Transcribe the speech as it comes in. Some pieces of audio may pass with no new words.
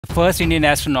The first Indian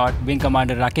astronaut, Wing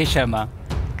Commander Rakesh Sharma,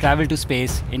 traveled to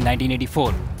space in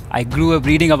 1984. I grew up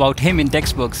reading about him in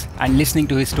textbooks and listening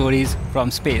to his stories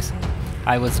from space.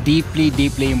 I was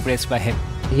deeply impressed by him.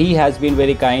 He has been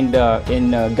very kind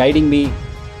in guiding me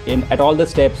at all the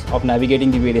steps of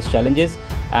navigating the various challenges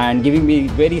and giving me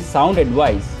very sound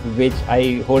advice, which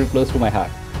I hold close to my heart.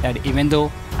 That even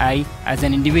though I, as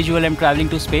an individual, am traveling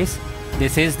to space,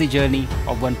 this is the journey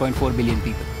of 1.4 billion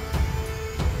people.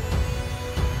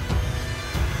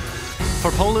 For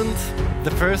Poland,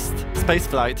 the first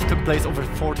spaceflight took place over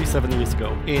 47 years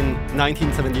ago, in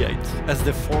 1978, as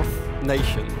the fourth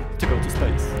nation to go to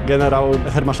space. General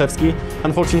Hermaszewski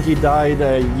unfortunately died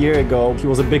a year ago. He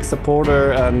was a big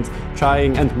supporter and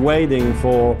trying and waiting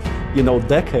for,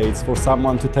 decades for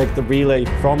someone to take the relay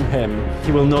from him.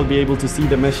 He will not be able to see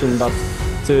the mission, but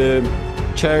to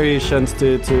cherish and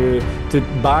to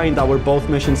bind our both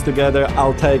missions together,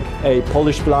 I'll take a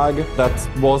Polish flag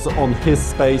that was on his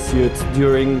spacesuit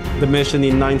during the mission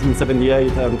in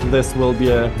 1978, and this will be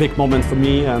a big moment for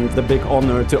me and the big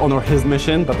honor to honor his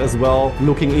mission, but as well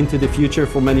looking into the future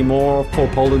for many more for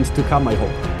Poland to come, I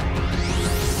hope.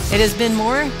 It has been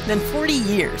more than 40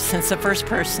 years since the first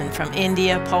person from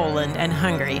India, Poland, and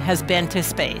Hungary has been to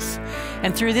space.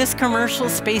 And through this commercial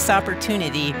space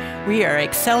opportunity, we are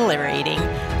accelerating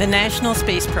the national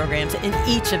space programs in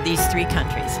each of these three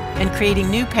countries and creating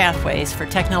new pathways for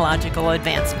technological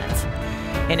advancements.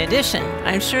 In addition,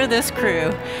 I'm sure this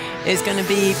crew is going to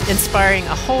be inspiring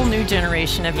a whole new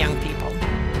generation of young people.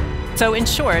 So in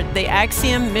short, the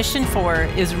Axiom Mission 4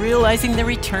 is realizing the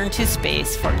return to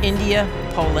space for India,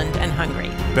 Poland, and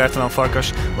Hungary. Bertalan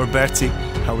Farkas, or Berci,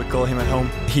 how we call him at home.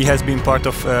 He has been part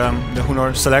of the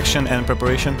HUNOR selection and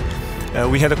preparation.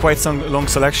 We had a quite long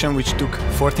selection which took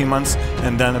 14 months,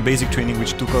 and then a basic training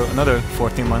which took another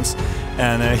 14 months.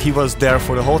 And he was there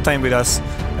for the whole time with us,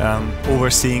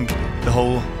 overseeing the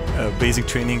whole basic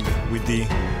training with the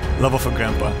love of a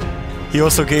grandpa. He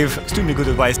also gave extremely good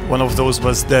advice. One of those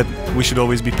was that we should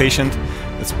always be patient.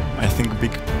 That's, I think, a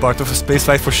big part of a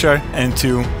spaceflight for sure, and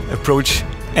to approach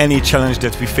any challenge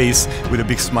that we face with a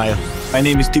big smile. My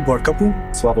name is Tibor Kapu.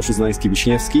 Sławosz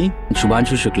Uznański-Wiśniewski.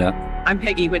 Shubhanshu Shukla. I'm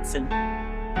Peggy Whitson.